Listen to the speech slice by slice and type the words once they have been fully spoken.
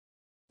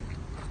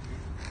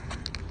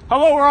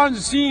Hello, we're on the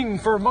scene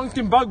for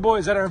Moncton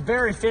BugBoys at our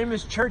very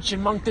famous church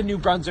in Moncton, New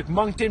Brunswick.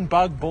 Moncton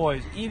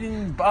BugBoys,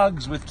 eating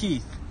bugs with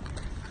Keith.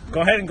 Go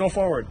ahead and go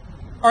forward.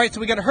 All right, so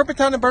we got a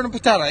Herpetana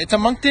burnipatata. It's a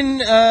Moncton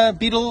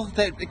beetle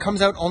that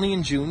comes out only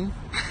in June,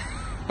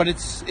 but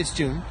it's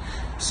June.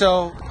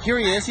 So here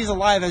he is. He's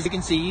alive, as you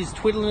can see. He's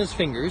twiddling his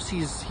fingers.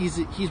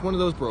 He's one of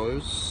those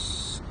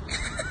bros.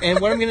 And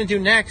what I'm gonna do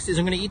next is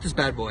I'm gonna eat this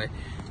bad boy.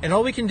 And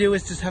all we can do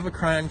is just have a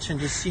crunch and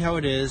just see how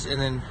it is,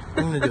 and then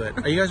I'm gonna do it.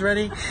 Are you guys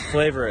ready?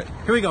 Flavor it.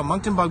 Here we go,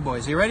 Moncton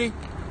BugBoys. Are you ready?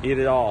 Eat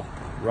it all.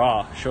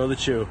 Raw. Show the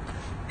chew.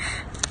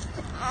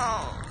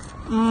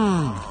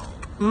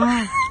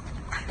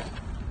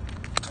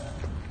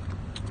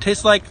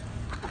 Tastes like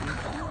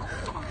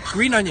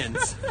green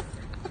onions.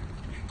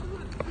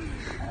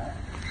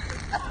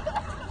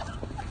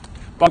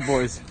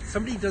 BugBoys.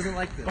 Somebody doesn't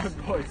like this.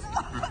 BugBoys.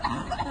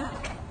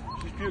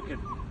 She's puking.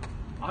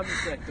 I'm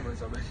just sick to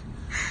myself.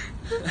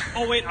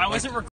 Oh wait, I wasn't recording.